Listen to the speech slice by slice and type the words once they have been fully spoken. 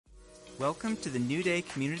Welcome to the New Day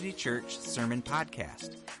Community Church Sermon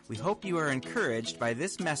Podcast. We hope you are encouraged by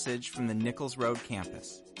this message from the Nichols Road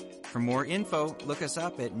campus. For more info, look us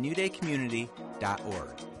up at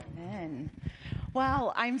newdaycommunity.org. Amen.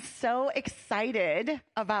 Well, I'm so excited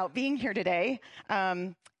about being here today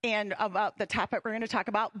and about the topic we're going to talk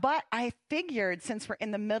about. But I figured, since we're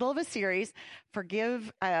in the middle of a series,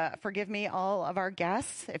 forgive me, all of our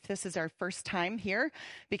guests, if this is our first time here,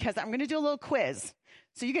 because I'm going to do a little quiz.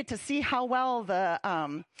 So you get to see how well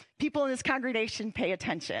the people in this congregation pay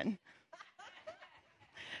attention.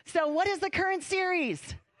 So what is the current series?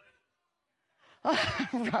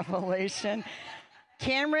 Revelation.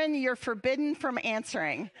 Cameron, you're forbidden from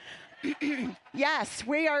answering. Yes,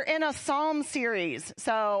 we are in a Psalm series.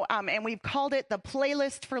 So, and we've called it the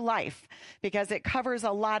Playlist for Life because it covers a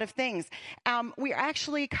lot of things. We're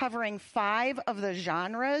actually covering 5 of the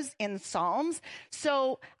genres in Psalms.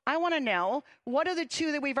 So I want to know, what are the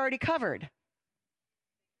 2 that we've already covered?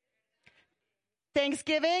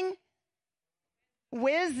 Thanksgiving?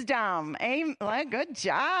 Wisdom. Good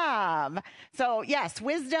job. So yes,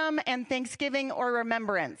 wisdom and Thanksgiving or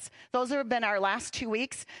remembrance. Those have been our last 2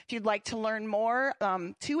 weeks. If you'd like to learn more,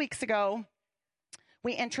 2 weeks ago,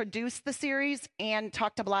 we introduced the series and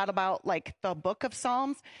talked a lot about like the book of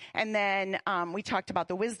Psalms. And then we talked about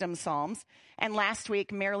the wisdom Psalms. And last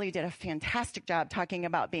week, Marilee did a fantastic job talking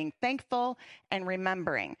about being thankful and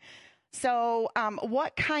remembering. So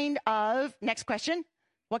next question,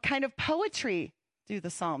 what kind of poetry do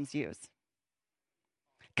the Psalms use?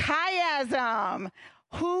 Chiasm.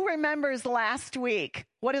 Who remembers last week?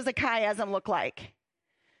 What does a chiasm look like?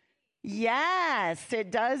 Yes, it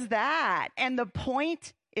does that. And the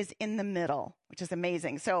point is in the middle, which is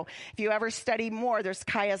amazing. So if you ever study more, there's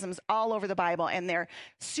chiasms all over the Bible, and they're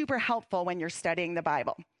super helpful when you're studying the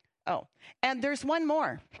Bible. Oh, and there's one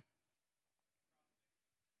more.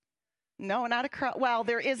 No, not well,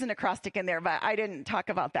 there is an acrostic in there, but I didn't talk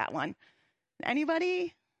about that one.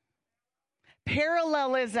 Anybody?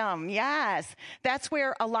 Parallelism, yes. That's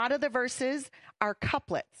where a lot of the verses are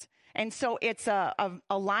couplets. And so it's a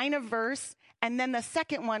line of verse, and then the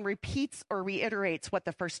second one repeats or reiterates what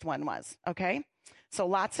the first one was, okay? So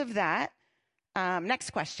lots of that.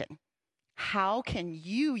 Next question. How can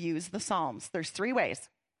you use the Psalms? There's 3 ways.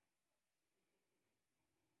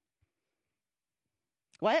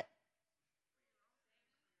 What?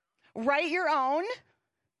 Write your own.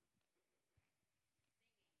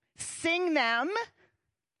 Sing them,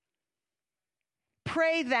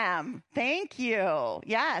 pray them. Thank you.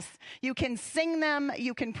 Yes, you can sing them,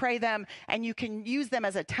 you can pray them, and you can use them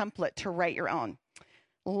as a template to write your own.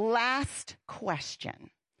 Last question.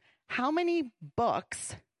 How many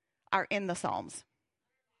books are in the Psalms?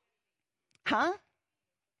 Huh?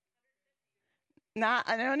 No,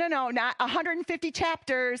 not 150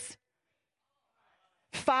 chapters.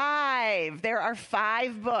 5. There are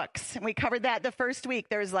 5 books. And we covered that the first week.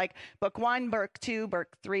 There's like book 1, book 2,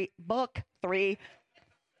 book 3.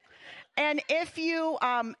 And if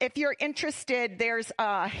you're interested, there's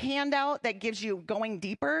a handout that gives you going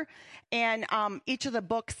deeper. And each of the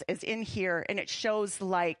books is in here, and it shows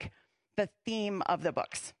like the theme of the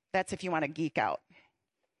books. That's if you want to geek out.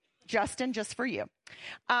 Justin, just for you.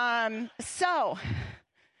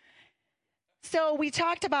 So we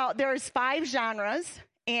talked about there's 5 genres,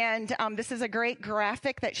 and this is a great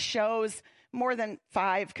graphic that shows more than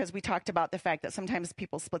 5 because we talked about the fact that sometimes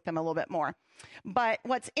people split them a little bit more. But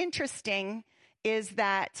what's interesting is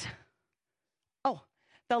that,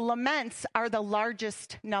 the laments are the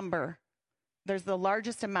largest number. There's the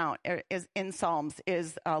largest amount is in Psalms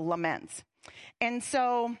is laments. And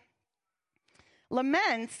so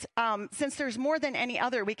laments, since there's more than any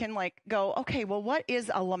other, we can go, okay, well, what is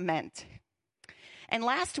a lament? And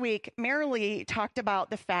last week, Marilee talked about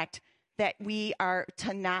the fact that we are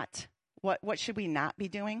to not, what should we not be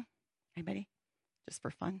doing? Anybody? Just for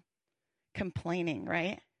fun? Complaining,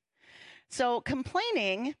 right? So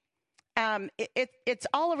complaining, it's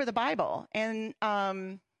all over the Bible. And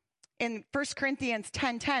in 1 Corinthians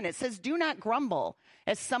 10:10, it says, do not grumble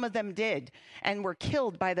as some of them did and were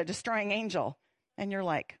killed by the destroying angel. And you're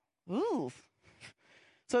like, ooh.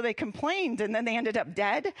 So they complained, and then they ended up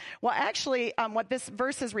dead. Well, actually, what this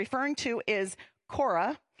verse is referring to is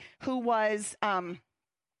Korah, who was one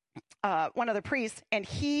of the priests, and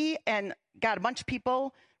he got a bunch of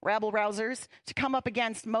people, rabble-rousers, to come up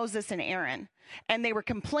against Moses and Aaron. And they were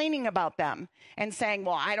complaining about them and saying,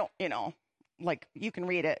 well, I don't, you can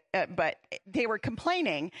read it, but they were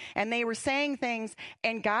complaining, and they were saying things,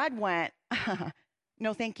 and God went,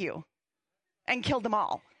 no, thank you, and killed them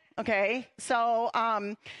all. Okay, so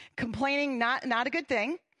complaining, not a good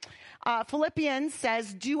thing. Philippians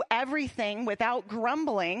says, do everything without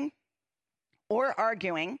grumbling or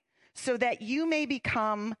arguing, so that you may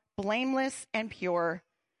become blameless and pure,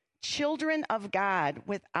 children of God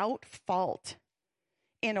without fault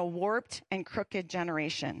in a warped and crooked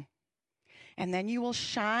generation. And then you will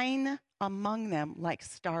shine among them like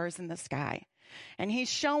stars in the sky. And he's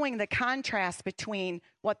showing the contrast between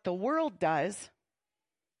what the world does,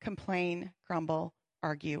 complain, grumble,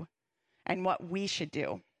 argue, and what we should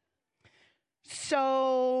do.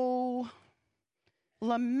 So,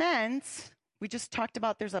 laments, we just talked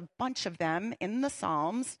about there's a bunch of them in the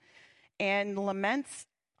Psalms, and laments,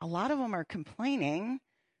 a lot of them are complaining.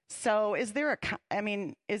 So is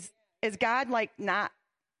God not,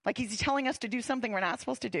 like he's telling us to do something we're not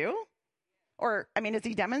supposed to do? Or, is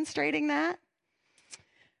he demonstrating that?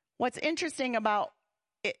 What's interesting about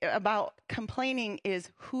complaining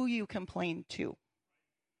is who you complain to.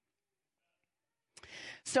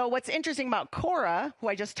 So what's interesting about Korah, who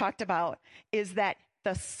I just talked about, is that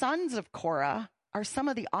the sons of Korah are some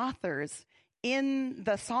of the authors in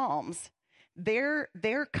the Psalms. Their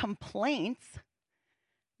complaints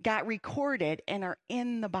got recorded and are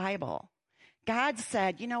in the Bible. God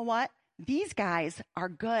said, you know what? These guys are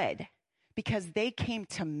good because they came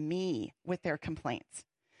to me with their complaints.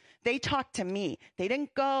 They talked to me. They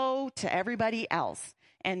didn't go to everybody else.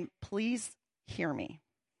 And please hear me.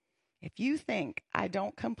 If you think I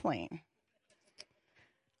don't complain,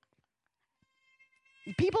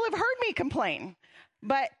 people have heard me complain.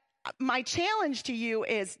 But my challenge to you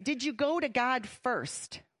is, did you go to God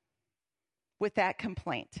first with that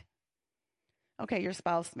complaint? Okay, your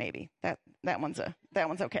spouse maybe. That one's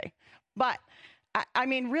okay. But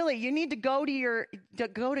really, you need to go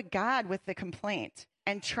to God with the complaint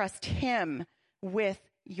and trust him with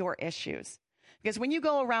your issues. Because when you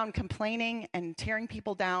go around complaining and tearing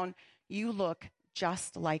people down, you look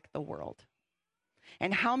just like the world.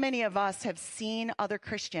 And how many of us have seen other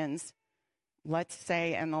Christians, let's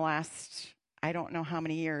say in the last, I don't know how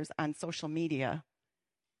many years, on social media,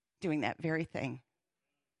 doing that very thing?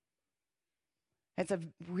 It's a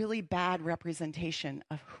really bad representation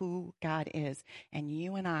of who God is. And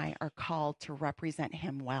you and I are called to represent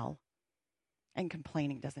him well. And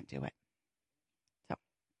complaining doesn't do it.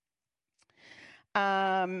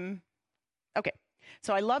 Okay.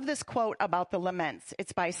 So I love this quote about the laments.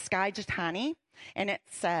 It's by Skye Jethani, and it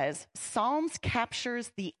says, Psalms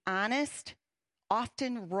captures the honest,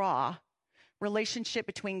 often raw, relationship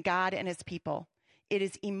between God and his people. It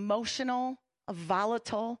is emotional,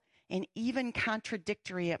 volatile, and even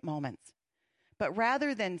contradictory at moments. But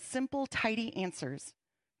rather than simple, tidy answers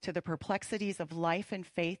to the perplexities of life and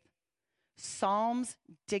faith, Psalms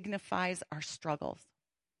dignifies our struggles.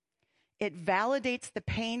 It validates the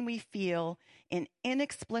pain we feel in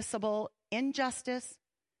inexplicable injustice.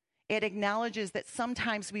 It acknowledges that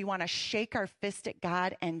sometimes we want to shake our fist at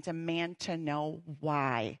God and demand to know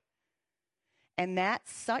why. And that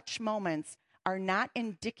such moments are not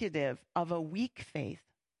indicative of a weak faith,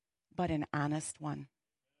 but an honest one.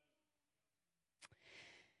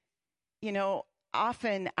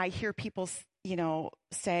 Often I hear people,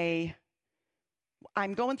 say,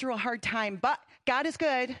 I'm going through a hard time, but God is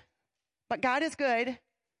good. But God is good.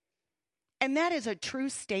 And that is a true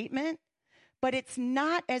statement, but it's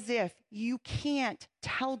not as if you can't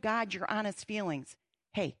tell God your honest feelings.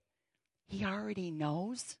 Hey, he already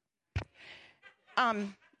knows.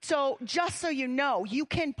 So just so you know, you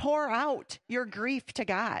can pour out your grief to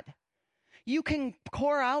God. You can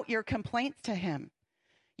pour out your complaints to him.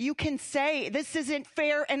 You can say, this isn't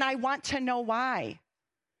fair and I want to know why.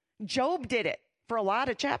 Job did it for a lot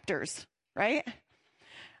of chapters, right?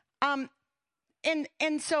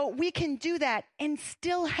 And so we can do that and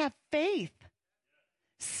still have faith.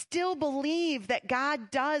 Still believe that God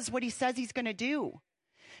does what he says he's going to do.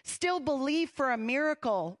 Still believe for a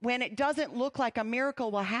miracle when it doesn't look like a miracle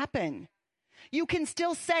will happen. You can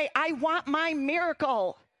still say, I want my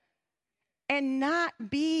miracle, and not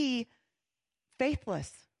be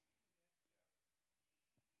faithless.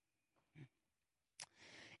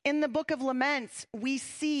 In the book of Laments, we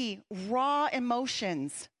see raw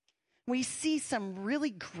emotions. We see some really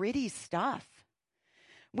gritty stuff.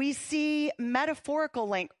 We see metaphorical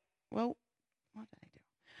language. Well, what did I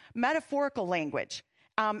do? Metaphorical language.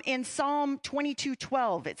 In Psalm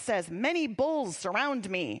 22:12, it says, many bulls surround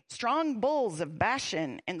me. Strong bulls of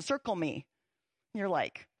Bashan encircle me. You're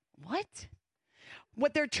like, what?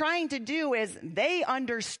 What they're trying to do is they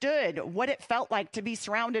understood what it felt like to be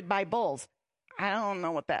surrounded by bulls. I don't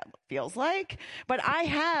know what that feels like, but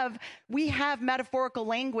we have metaphorical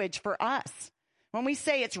language for us. When we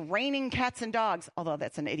say it's raining cats and dogs, although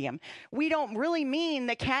that's an idiom, we don't really mean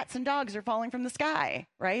that cats and dogs are falling from the sky,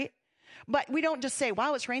 right? But we don't just say,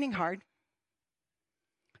 wow, it's raining hard.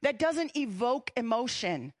 That doesn't evoke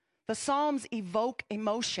emotion. The Psalms evoke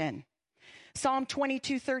emotion. Psalm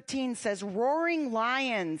 22:13 says, roaring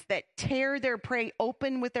lions that tear their prey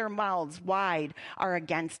open with their mouths wide are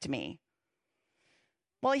against me.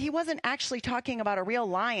 Well, he wasn't actually talking about a real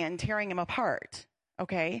lion tearing him apart,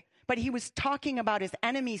 okay? But he was talking about his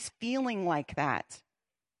enemies feeling like that.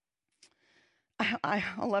 I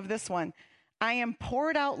love this one. I am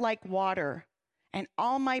poured out like water, and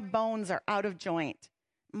all my bones are out of joint.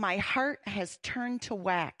 My heart has turned to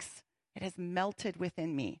wax. It has melted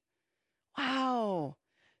within me. Wow.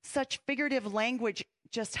 Such figurative language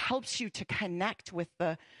just helps you to connect with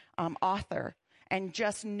the author and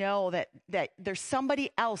just know that there's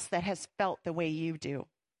somebody else that has felt the way you do.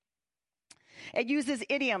 It uses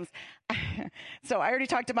idioms. So I already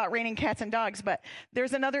talked about raining cats and dogs, but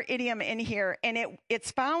there's another idiom in here, and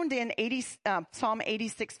it's found in Psalm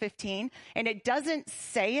 86:15, and it doesn't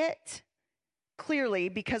say it clearly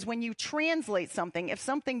because when you translate something, if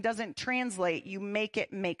something doesn't translate, you make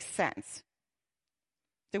it make sense.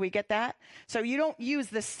 Do we get that? So you don't use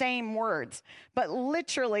the same words, but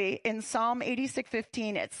literally in Psalm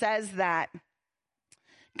 86:15, it says that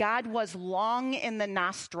God was long in the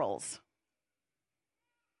nostrils.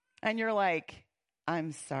 And you're like,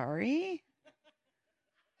 I'm sorry?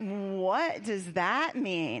 What does that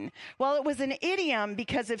mean? Well, it was an idiom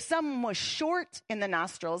because if someone was short in the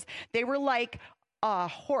nostrils, they were like a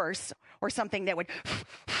horse or something that would,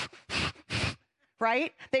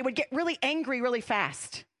 right? They would get really angry really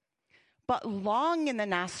fast. But long in the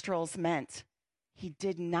nostrils meant he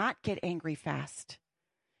did not get angry fast.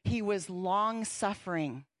 He was long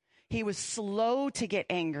suffering. He was slow to get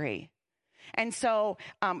angry. And so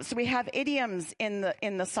we have idioms in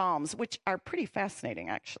the Psalms, which are pretty fascinating,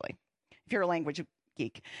 actually, if you're a language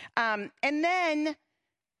geek. And then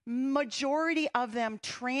majority of them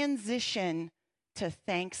transition to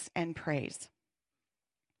thanks and praise.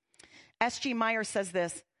 S.G. Meyer says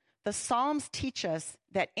this, the Psalms teach us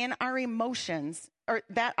that our emotions are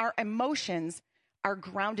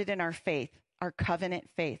grounded in our faith, our covenant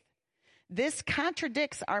faith. This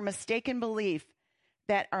contradicts our mistaken belief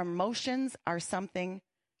that our emotions are something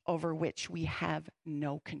over which we have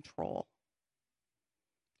no control.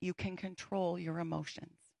 You can control your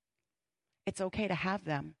emotions. It's okay to have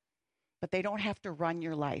them, but they don't have to run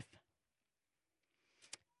your life.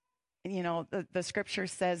 And, you know, the scripture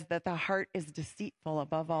says that the heart is deceitful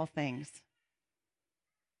above all things.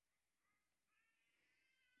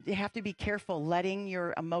 You have to be careful letting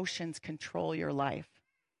your emotions control your life.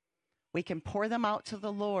 We can pour them out to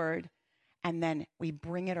the Lord, and then we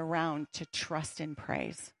bring it around to trust and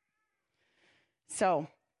praise. So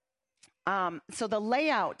the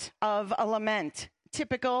layout of a lament,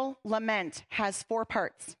 typical lament, has 4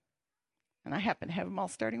 parts. And I happen to have them all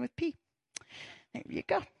starting with P. There you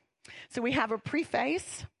go. So we have a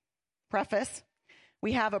preface,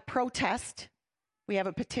 we have a protest, we have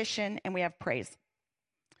a petition, and we have praise.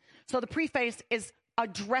 So the preface is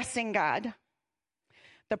addressing God.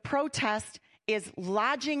 The protest is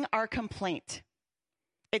lodging our complaint.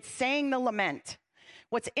 It's saying the lament.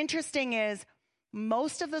 What's interesting is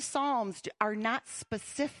most of the Psalms are not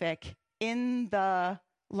specific in the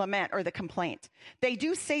lament or the complaint. They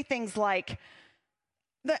do say things like,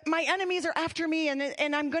 my enemies are after me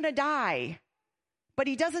and I'm going to die. But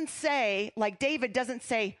he doesn't say, like David doesn't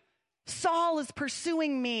say, Saul is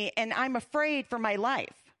pursuing me and I'm afraid for my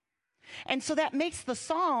life. And so that makes the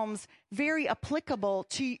Psalms very applicable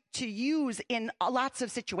to use in lots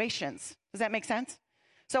of situations. Does that make sense?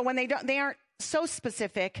 So when they aren't so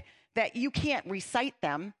specific that you can't recite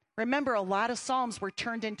them. Remember, a lot of Psalms were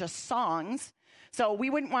turned into songs. So we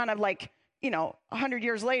wouldn't want to 100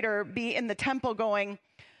 years later be in the temple going,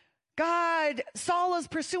 God, Saul is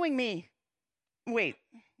pursuing me. Wait,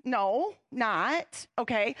 no, not.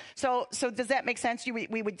 Okay. So does that make sense?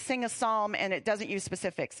 We would sing a psalm and it doesn't use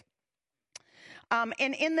specifics.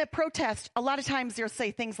 And in the protest, a lot of times they'll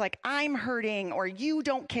say things like, I'm hurting, or you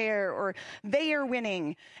don't care, or they are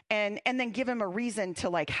winning, and then give him a reason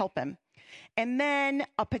to help him. And then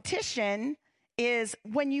a petition is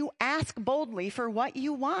when you ask boldly for what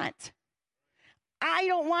you want. I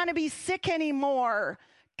don't want to be sick anymore.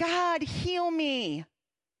 God, heal me.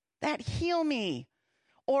 That heal me.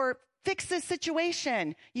 Or fix this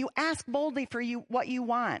situation. You ask boldly for what you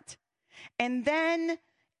want. And then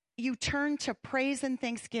you turn to praise and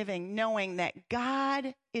thanksgiving, knowing that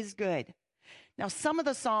God is good. Now, some of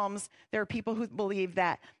the Psalms, there are people who believe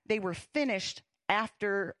that they were finished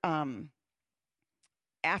after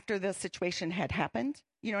after the situation had happened.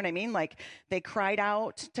 You know what I mean? Like they cried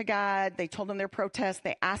out to God. They told him their protest.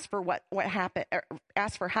 They asked for what happened,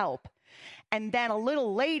 asked for help. And then a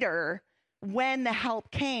little later, when the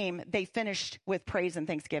help came, they finished with praise and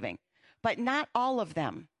thanksgiving. But not all of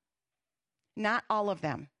them. Not all of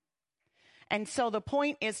them. And so the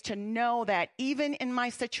point is to know that even in my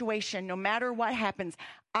situation, no matter what happens,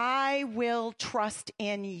 I will trust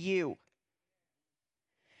in you.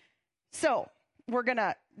 So we're going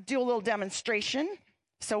to do a little demonstration.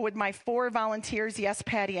 So with my 4 volunteers, yes,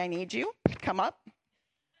 Patty, I need you. Come up.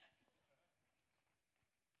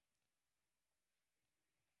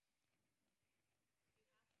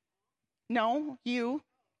 No, you.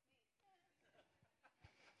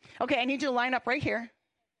 Okay, I need you to line up right here.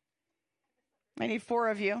 I need 4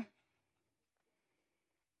 of you.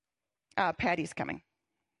 Patty's coming.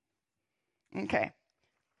 Okay.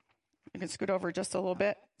 You can scoot over just a little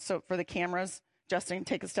bit. So for the cameras, Justin,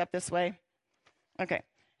 take a step this way. Okay.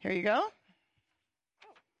 Here you go.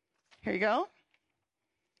 Here you go.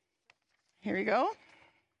 Here you go.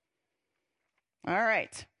 All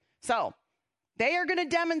right. So they are going to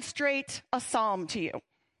demonstrate a psalm to you.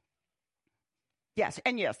 Yes,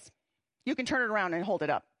 and yes. You can turn it around and hold it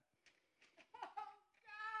up.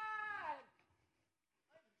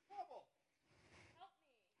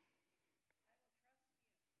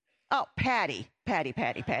 Oh, Patty.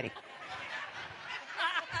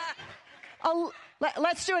 Oh,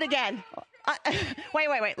 let's do it again.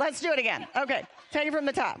 Wait. Let's do it again. Okay. Take it from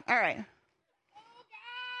the top. All right. Oh,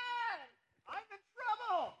 God. I'm in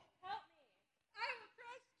trouble. Help me. I will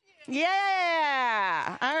trust you.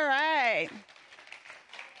 Yeah. All right.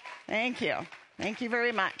 Thank you. Thank you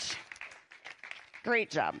very much. Great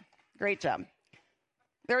job.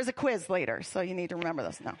 There's a quiz later, so you need to remember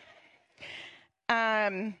this now.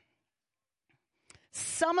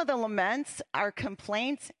 Some of the laments are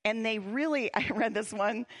complaints, and they really, I read this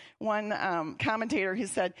one commentator who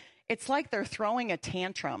said, it's like they're throwing a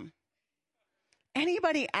tantrum.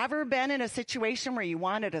 Anybody ever been in a situation where you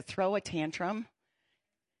wanted to throw a tantrum?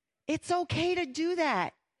 It's okay to do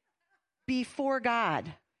that before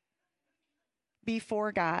God.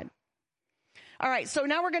 Before God. All right, so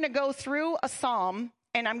now we're going to go through a psalm,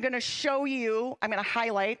 and I'm going to show you, I'm going to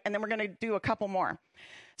highlight, and then we're going to do a couple more.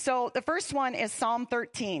 So the first one is Psalm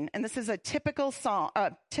 13, and this is a typical psalm,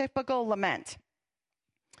 typical lament.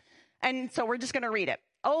 And so we're just going to read it.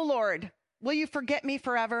 Oh Lord, will you forget me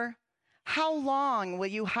forever? How long will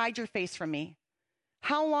you hide your face from me?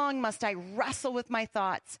 How long must I wrestle with my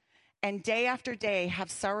thoughts and day after day have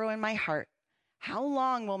sorrow in my heart? How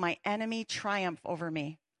long will my enemy triumph over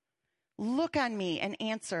me? Look on me and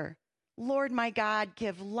answer. Lord my God,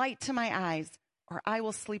 give light to my eyes, or I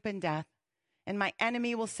will sleep in death. And my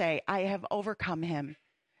enemy will say, I have overcome him,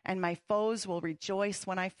 and my foes will rejoice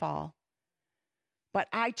when I fall. But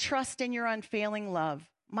I trust in your unfailing love.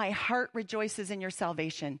 My heart rejoices in your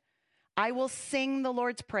salvation. I will sing the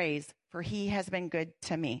Lord's praise, for he has been good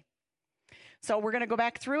to me. So we're going to go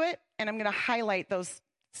back through it, and I'm going to highlight those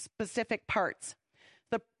specific parts.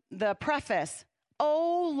 The preface,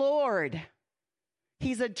 oh Lord,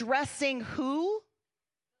 he's addressing who?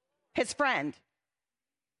 His friend.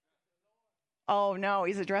 Oh no,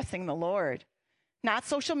 he's addressing the Lord. Not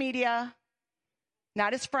social media,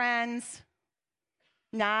 not his friends,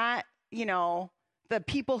 not, the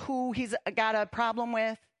people who he's got a problem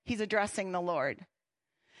with. He's addressing the Lord.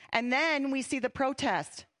 And then we see the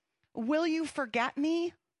protest. Will you forget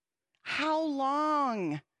me? How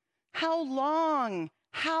long? How long?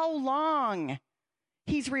 How long?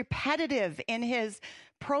 He's repetitive in his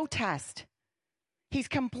protest. He's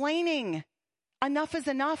complaining. Enough is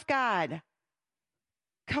enough, God.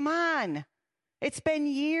 Come on. It's been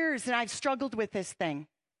years and I've struggled with this thing.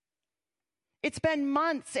 It's been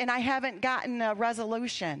months and I haven't gotten a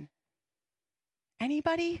resolution.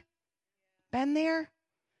 Anybody been there?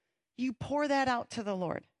 You pour that out to the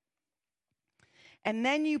Lord. And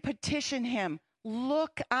then you petition him.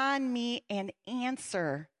 Look on me and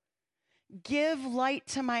answer. Give light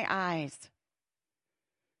to my eyes.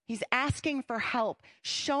 He's asking for help.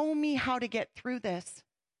 Show me how to get through this.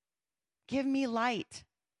 Give me light.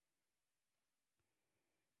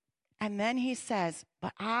 And then he says,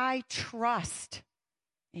 but I trust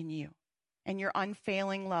in you and your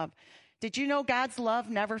unfailing love. Did you know God's love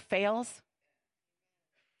never fails?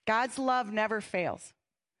 God's love never fails.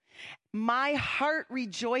 My heart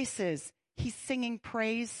rejoices. He's singing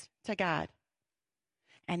praise to God.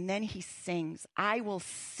 And then he sings, I will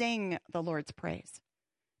sing the Lord's praise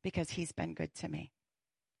because he's been good to me.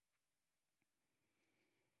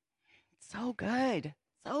 So good.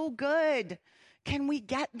 So good. Can we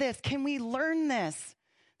get this? Can we learn this?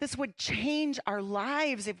 This would change our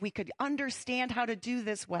lives if we could understand how to do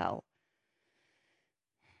this well.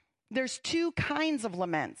 There's two kinds of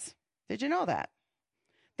laments. Did you know that?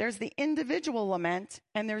 There's the individual lament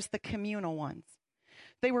and there's the communal ones.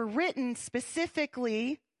 They were written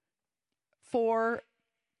specifically for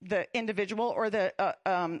the individual, or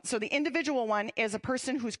so the individual one is a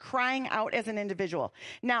person who's crying out as an individual.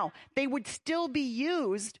 Now, they would still be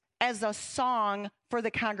used as a song for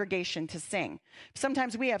the congregation to sing.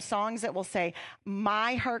 Sometimes we have songs that will say,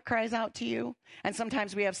 "My heart cries out to you," and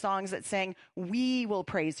sometimes we have songs that sing, "We will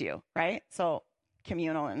praise you," right? So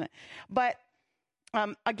communal, but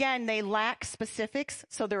again, they lack specifics,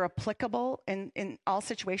 so they're applicable in all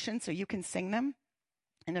situations, so you can sing them.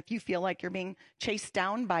 And if you feel like you're being chased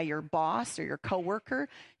down by your boss or your coworker,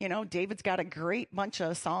 David's got a great bunch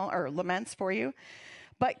of laments for you.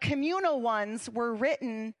 But communal ones were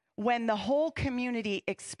written when the whole community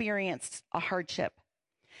experienced a hardship.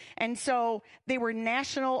 And so they were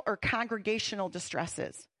national or congregational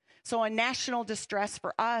distresses. So a national distress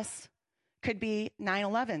for us could be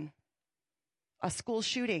 9/11, a school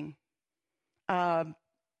shooting, tornado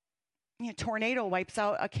wipes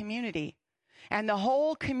out a community. And the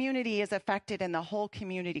whole community is affected and the whole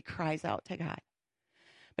community cries out to God.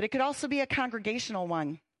 But it could also be a congregational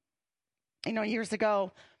one. Years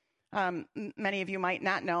ago, many of you might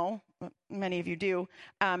not know, many of you do,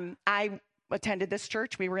 I attended this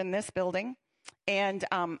church. We were in this building, and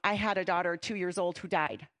I had a daughter 2 years old who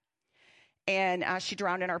died. And she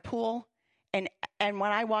drowned in our pool. And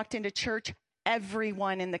when I walked into church,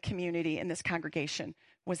 everyone in the community, in this congregation,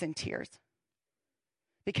 was in tears,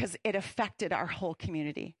 because it affected our whole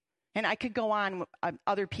community. And I could go on with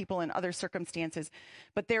other people in other circumstances,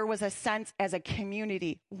 but there was a sense as a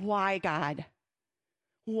community, why God?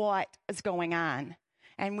 What is going on?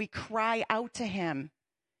 And we cry out to him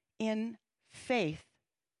in faith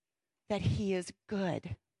that he is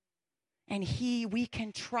good. And we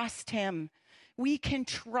can trust him. We can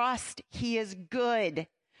trust he is good.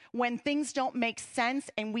 When things don't make sense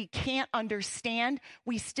and we can't understand,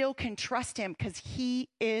 we still can trust him because he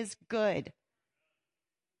is good.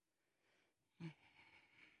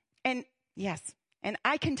 And yes, and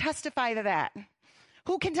I can testify to that.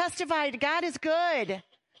 Who can testify to God is good?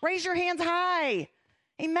 Raise your hands high.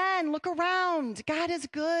 Amen. Look around. God is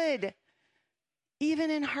good.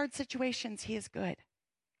 Even in hard situations, he is good.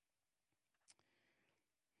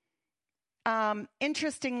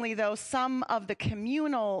 Interestingly, though, some of the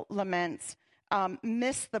communal laments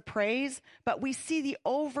miss the praise, but we see the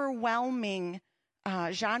overwhelming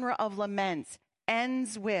genre of laments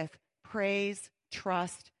ends with praise,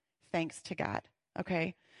 trust, thanks to God.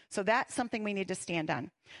 Okay? So that's something we need to stand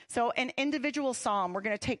on. So an individual psalm, we're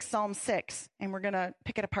going to take Psalm 6 and we're going to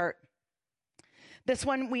pick it apart. This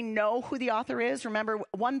one, we know who the author is. Remember,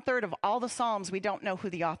 1/3 of all the Psalms, we don't know who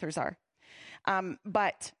the authors are.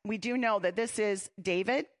 But we do know that this is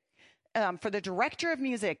David for the director of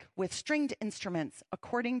music with stringed instruments,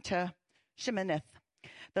 according to Sheminith,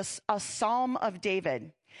 a psalm of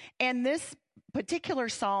David. And this particular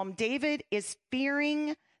psalm, David is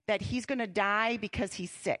fearing that he's going to die because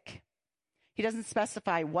he's sick. He doesn't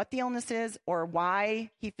specify what the illness is or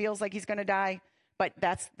why he feels like he's going to die, but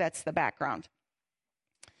that's the background.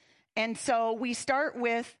 And so we start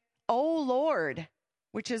with, "O Lord,"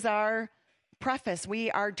 which is our preface.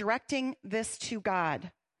 We are directing this to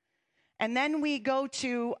God. And then we go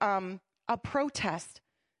to a protest.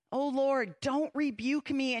 "Oh Lord, don't rebuke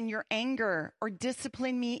me in your anger or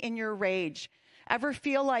discipline me in your rage." Ever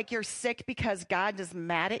feel like you're sick because God is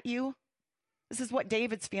mad at you? This is what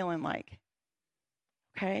David's feeling like.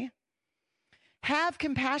 Okay? "Have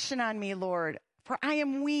compassion on me, Lord, for I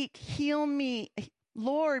am weak. Heal me.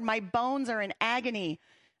 Lord, my bones are in agony.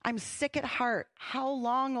 I'm sick at heart. How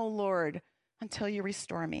long, O Lord, until you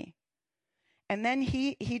restore me?" And then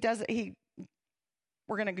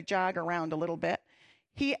we're going to jog around a little bit.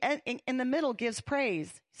 He, in the middle, gives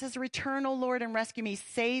praise. He says, "Return, O Lord, and rescue me.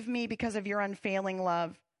 Save me because of your unfailing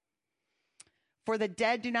love. For the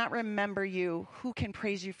dead do not remember you. Who can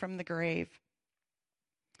praise you from the grave?"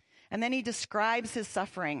 And then he describes his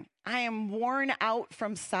suffering. "I am worn out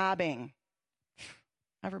from sobbing."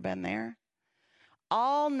 Ever been there?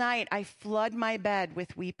 "All night I flood my bed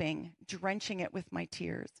with weeping, drenching it with my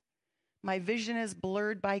tears. My vision is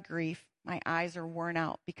blurred by grief. My eyes are worn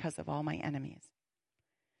out because of all my enemies."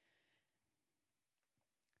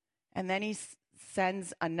 And then he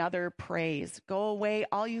sends another praise. "Go away,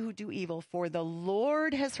 all you who do evil, for the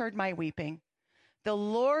Lord has heard my weeping. The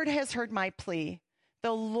Lord has heard my plea.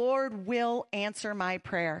 The Lord will answer my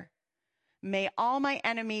prayer. May all my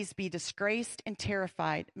enemies be disgraced and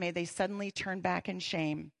terrified. May they suddenly turn back in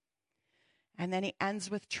shame. And then he ends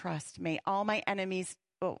with trust. May all my enemies,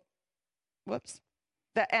 the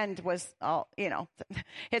end was all,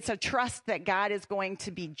 it's a trust that God is going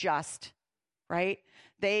to be just, right?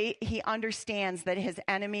 He understands that his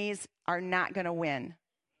enemies are not going to win.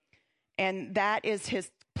 And that is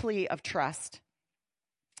his plea of trust.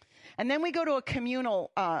 And then we go to a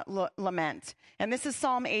communal lament. And this is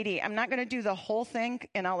Psalm 80. I'm not going to do the whole thing,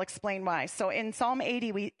 and I'll explain why. So in Psalm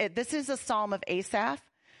 80, this is a psalm of Asaph.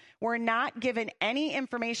 We're not given any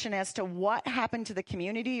information as to what happened to the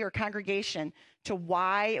community or congregation, to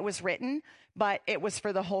why it was written, but it was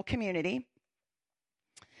for the whole community.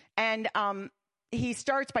 And he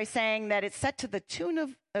starts by saying that it's set to the tune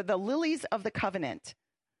of the lilies of the covenant.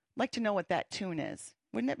 I'd like to know what that tune is.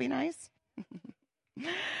 Wouldn't that be nice?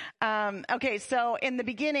 Okay, so in the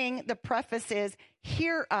beginning, the preface is,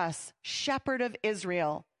 "Hear us, shepherd of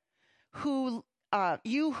Israel,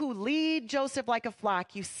 you who lead Joseph like a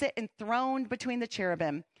flock, you sit enthroned between the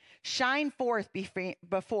cherubim. Shine forth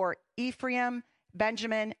before Ephraim,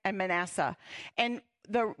 Benjamin, and Manasseh." And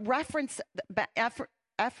the reference,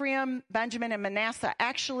 Ephraim, Benjamin, and Manasseh,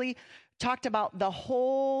 actually talked about the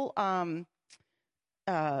whole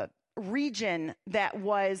region that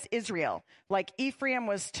was Israel. Like Ephraim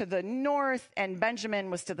was to the north and Benjamin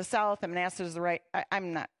was to the south and Manasseh was the right.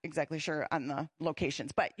 I'm not exactly sure on the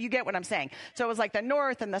locations, but you get what I'm saying. So it was like the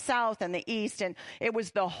north and the south and the east, and it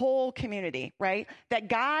was the whole community, right? That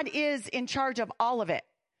God is in charge of all of it,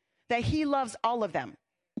 that he loves all of them.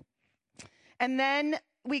 And then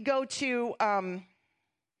we go to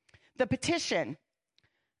the petition.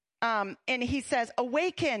 And he says,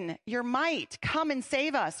 "Awaken your might, come and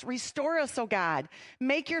save us. Restore us, O God.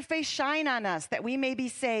 Make your face shine on us that we may be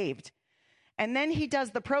saved." And then he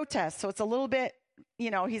does the protest. So it's a little bit,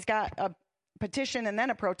 he's got a petition and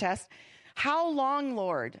then a protest. "How long,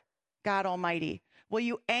 Lord God Almighty, will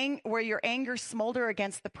your anger smolder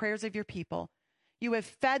against the prayers of your people? You have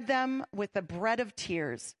fed them with the bread of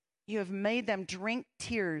tears. You have made them drink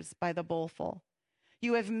tears by the bowlful.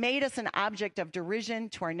 You have made us an object of derision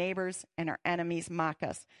to our neighbors, and our enemies mock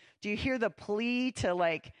us." Do you hear the plea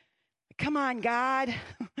to come on, God?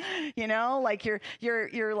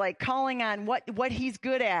 You're like calling on what he's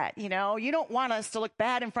good at. You don't want us to look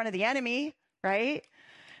bad in front of the enemy, right?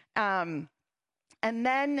 And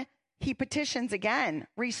then he petitions again,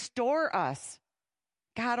 "Restore us,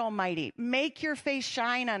 God Almighty. Make your face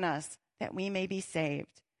shine on us that we may be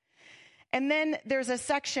saved." And then there's a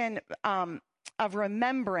section of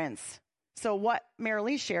remembrance. So what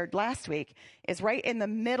Marilee shared last week is right in the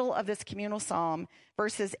middle of this communal psalm.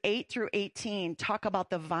 Verses 8 through 18 talk about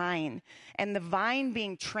the vine and the vine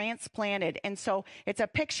being transplanted. And so it's a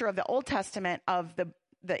picture of the Old Testament of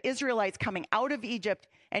the Israelites coming out of Egypt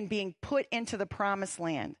and being put into the promised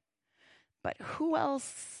land. But who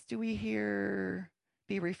else do we hear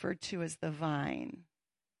be referred to as the vine?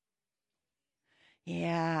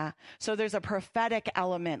 Yeah. So there's a prophetic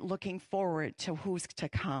element looking forward to who's to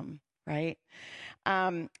come, right?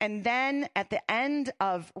 And then at the end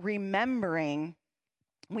of remembering,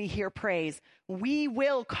 we hear praise. "We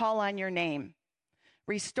will call on your name.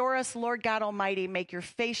 Restore us, Lord God Almighty. Make your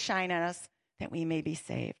face shine on us that we may be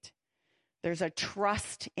saved." There's a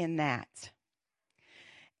trust in that.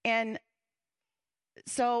 And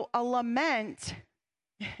so a lament...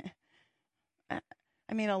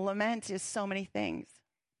 a lament is so many things.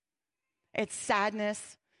 It's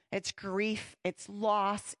sadness, it's grief, it's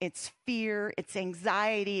loss, it's fear, it's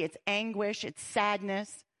anxiety, it's anguish, it's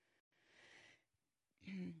sadness.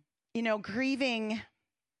 Grieving,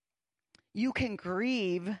 you can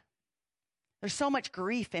grieve. There's so much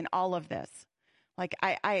grief in all of this. Like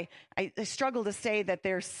I struggle to say that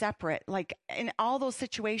they're separate. Like in all those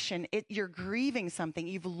situations, you're grieving something,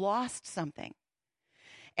 you've lost something.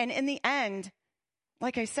 And in the end,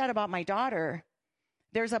 like I said about my daughter,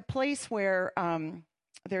 there's a place where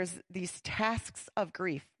there's these tasks of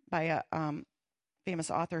grief by a famous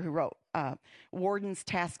author who wrote Warden's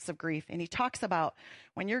Tasks of Grief. And he talks about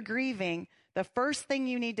when you're grieving, the first thing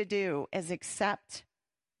you need to do is accept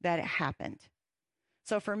that it happened.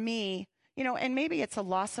 So for me, and maybe it's a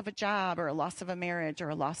loss of a job or a loss of a marriage or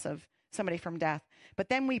a loss of somebody from death, but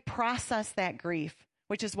then we process that grief,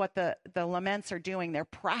 which is what the laments are doing. They're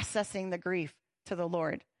processing the grief to the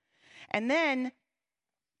Lord. And then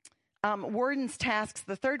Warden's tasks,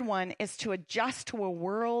 the third one is to adjust to a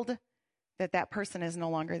world that person is no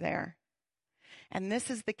longer there. And this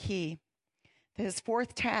is the key. His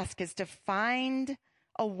fourth task is to find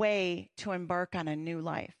a way to embark on a new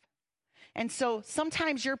life. And so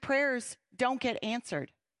sometimes your prayers don't get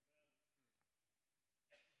answered.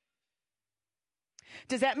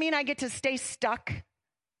 Does that mean I get to stay stuck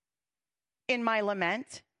in my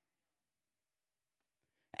lament?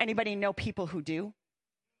 Anybody know people who do?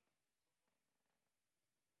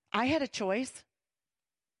 I had a choice.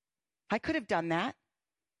 I could have done that.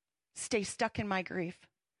 Stay stuck in my grief.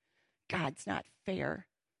 God's not fair.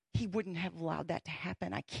 He wouldn't have allowed that to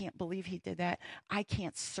happen. I can't believe he did that. I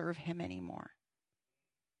can't serve him anymore.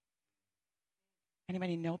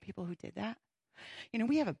 Anybody know people who did that? You know,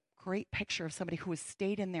 we have a great picture of somebody who has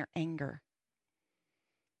stayed in their anger.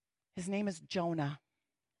 His name is Jonah.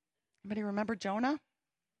 Anybody remember Jonah?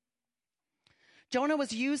 Jonah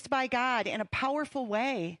was used by God in a powerful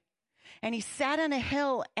way. And he sat on a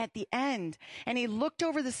hill at the end, and he looked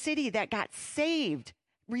over the city that got saved,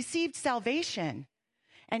 received salvation.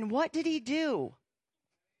 And what did he do?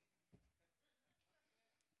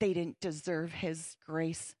 They didn't deserve his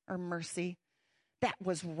grace or mercy. That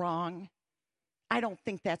was wrong. I don't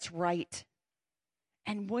think that's right.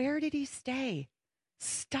 And where did he stay?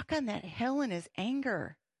 Stuck on that hill in his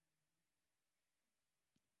anger.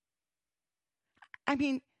 I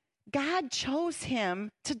mean, God chose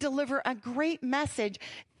him to deliver a great message,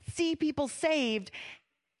 see people saved.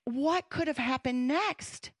 What could have happened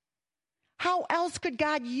next? How else could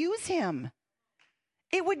God use him?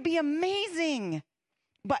 It would be amazing.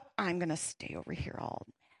 But I'm going to stay over here all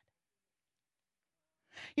mad.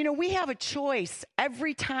 You know, we have a choice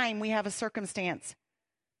every time we have a circumstance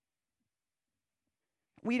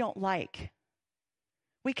we don't like.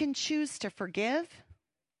 We can choose to forgive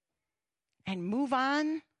and move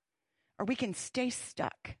on, or we can stay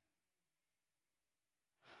stuck.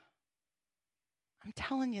 I'm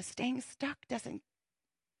telling you, staying stuck doesn't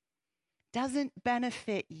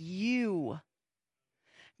benefit you.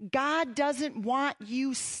 God doesn't want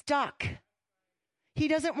you stuck. He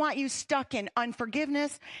doesn't want you stuck in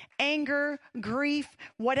unforgiveness, anger, grief,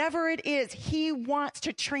 whatever it is. He wants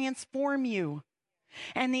to transform you.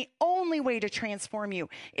 And the only way to transform you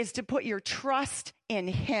is to put your trust in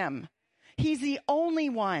him. He's the only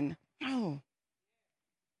one. Oh.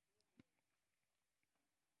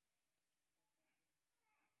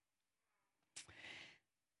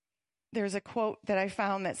 There's a quote that I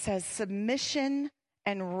found that says, submission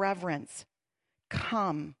and reverence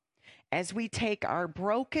come as we take our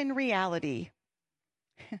broken reality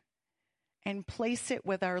and place it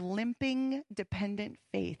with our limping, dependent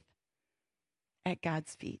faith at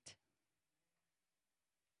God's feet.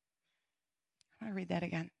 I want to read that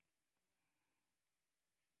again.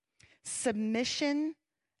 Submission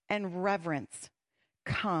and reverence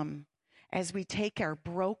come as we take our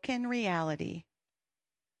broken reality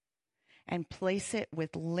and place it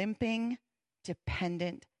with limping,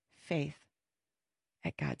 dependent faith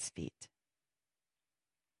at God's feet.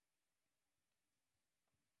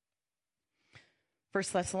 1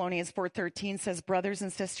 Thessalonians 4:13 says, brothers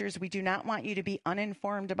and sisters, we do not want you to be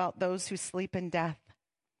uninformed about those who sleep in death,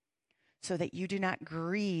 so that you do not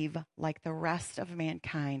grieve like the rest of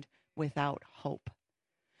mankind without hope.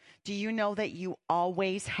 Do you know that you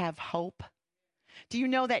always have hope? Do you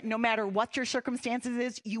know that no matter what your circumstances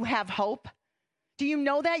is, you have hope? Do you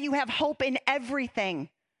know that you have hope in everything?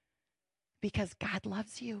 Because God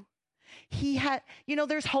loves you. He had,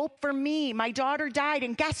 there's hope for me. My daughter died,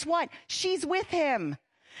 and guess what? She's with him.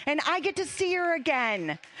 And I get to see her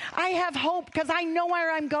again. I have hope because I know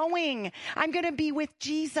where I'm going. I'm going to be with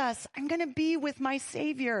Jesus. I'm going to be with my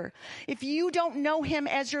Savior. If you don't know him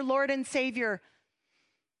as your Lord and Savior,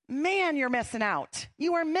 man, you're missing out.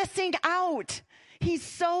 You are missing out. He's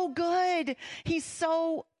so good. He's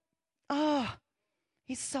so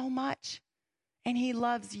much. And he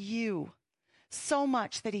loves you so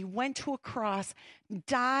much that he went to a cross,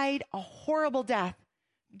 died a horrible death,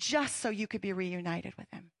 just so you could be reunited with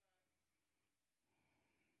him.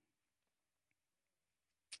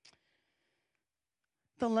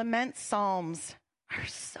 The lament psalms are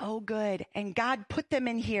so good, and God put them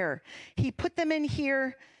in here. He put them in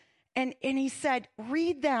here, and he said,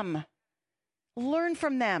 read them. Learn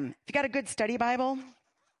from them. If you got a good study Bible,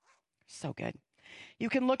 so good. You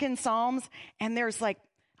can look in Psalms, and there's like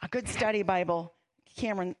a good study Bible.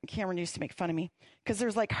 Cameron used to make fun of me because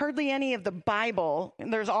there's like hardly any of the Bible.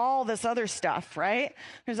 And there's all this other stuff, right?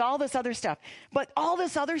 There's all this other stuff. But all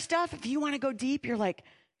this other stuff, if you want to go deep, you're like,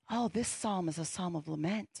 oh, this psalm is a psalm of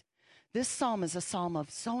lament. This psalm is a psalm of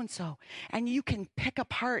so-and-so. And you can pick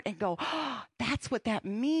apart and go, oh, that's what that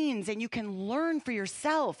means. And you can learn for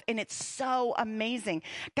yourself. And it's so amazing.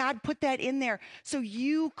 God put that in there so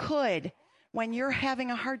you could, when you're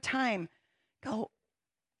having a hard time, go,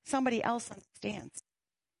 somebody else understands.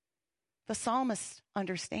 The psalmists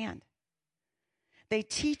understand. They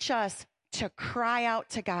teach us to cry out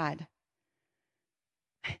to God.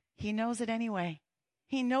 He knows it anyway.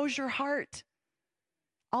 He knows your heart.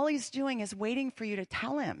 All he's doing is waiting for you to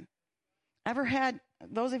tell him.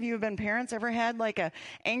 Those of you who have been parents, ever had like a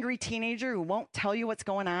angry teenager who won't tell you what's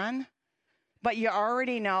going on, but you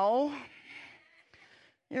already know?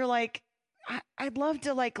 You're like, I'd love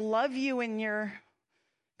to like love you in your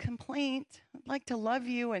complaint. I'd like to love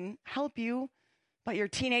you and help you, but your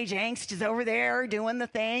teenage angst is over there doing the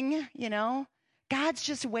thing, you know? God's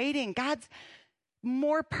just waiting. God's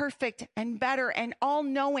more perfect and better and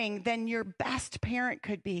all-knowing than your best parent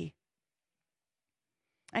could be.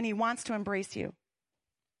 And he wants to embrace you.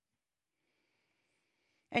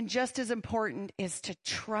 And just as important is to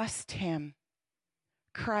trust him.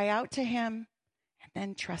 Cry out to him and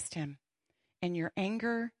then trust him. In your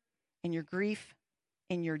anger, in your grief,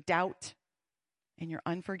 in your doubt, in your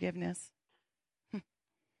unforgiveness.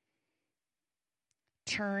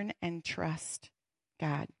 Turn and trust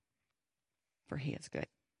God, for he is good.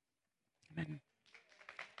 Amen.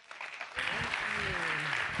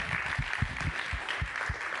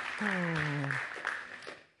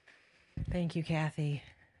 Thank you, Kathy.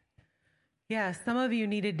 Yeah, some of you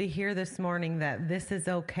needed to hear this morning that this is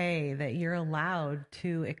okay, that you're allowed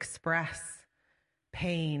to express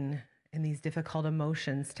pain and these difficult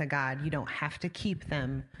emotions to God. You don't have to keep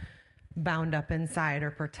them bound up inside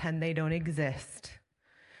or pretend they don't exist.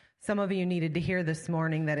 Some of you needed to hear this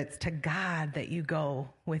morning that it's to God that you go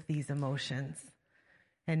with these emotions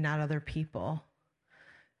and not other people.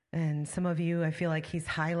 And some of you, I feel like he's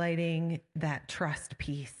highlighting that trust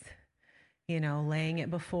piece, laying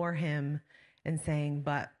it before him and saying,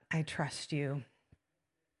 but I trust you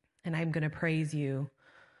and I'm going to praise you.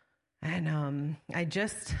 And I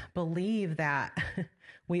just believe that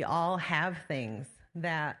we all have things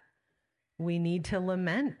that we need to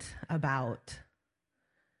lament about.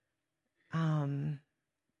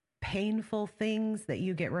 Painful things that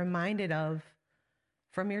you get reminded of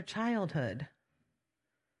from your childhood.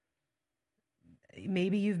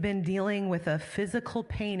 Maybe you've been dealing with a physical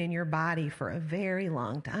pain in your body for a very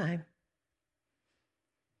long time.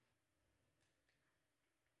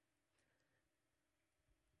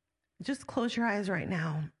 Just close your eyes right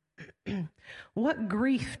now. What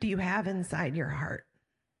grief do you have inside your heart?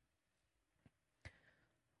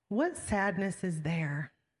 What sadness is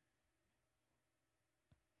there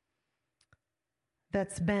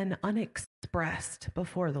that's been unexpressed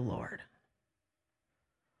before the Lord?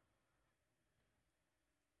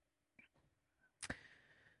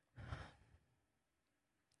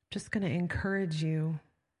 Just going to encourage you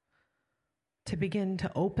to begin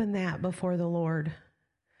to open that before the Lord.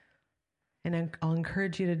 And I'll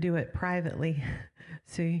encourage you to do it privately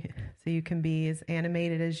so you can be as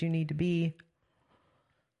animated as you need to be.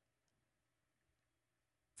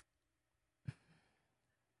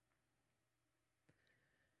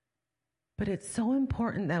 But it's so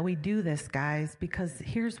important that we do this, guys, because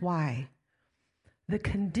here's why. The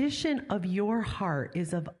condition of your heart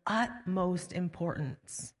is of utmost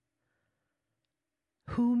importance.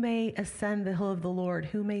 Who may ascend the hill of the Lord?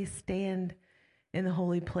 Who may stand in the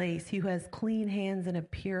holy place? He who has clean hands and a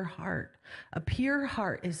pure heart. A pure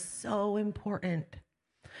heart is so important.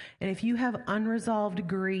 And if you have unresolved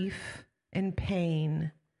grief and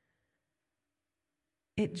pain,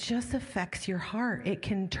 it just affects your heart. It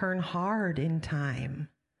can turn hard in time.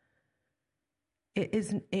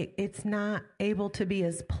 It's not able to be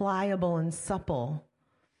as pliable and supple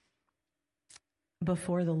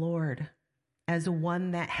before the Lord as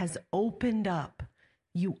one that has opened up.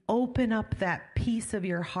 You open up that piece of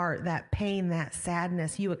your heart, that pain, that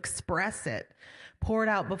sadness. You express it, pour it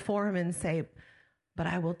out before him and say, but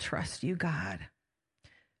I will trust you, God.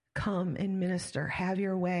 Come and minister, have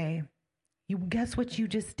your way. You guess what you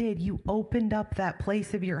just did? You opened up that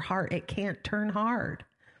place of your heart. It can't turn hard.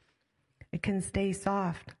 It can stay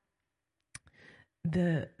soft.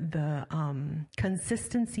 The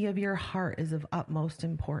consistency of your heart is of utmost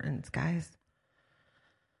importance, guys.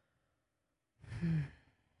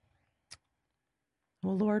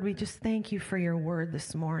 Well, Lord, we just thank you for your word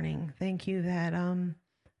this morning. Thank you that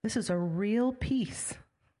this is a real piece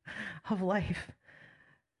of life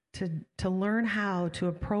to learn how to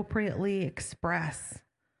appropriately express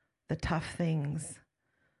the tough things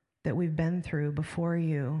that we've been through before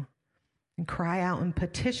you and cry out and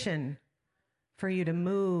petition for you to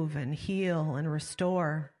move and heal and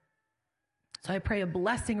restore. So I pray a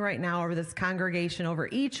blessing right now over this congregation, over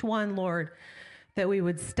each one, Lord, that we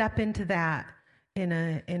would step into that in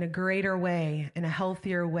a greater way, in a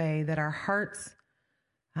healthier way, that our hearts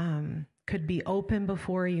could be open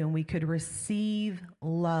before you and we could receive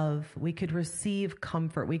love, we could receive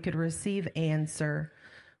comfort, we could receive answer,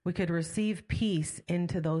 we could receive peace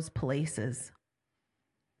into those places.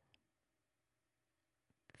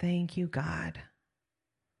 Thank you, God.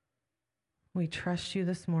 We trust you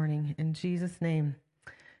this morning. In Jesus' name,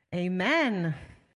 amen.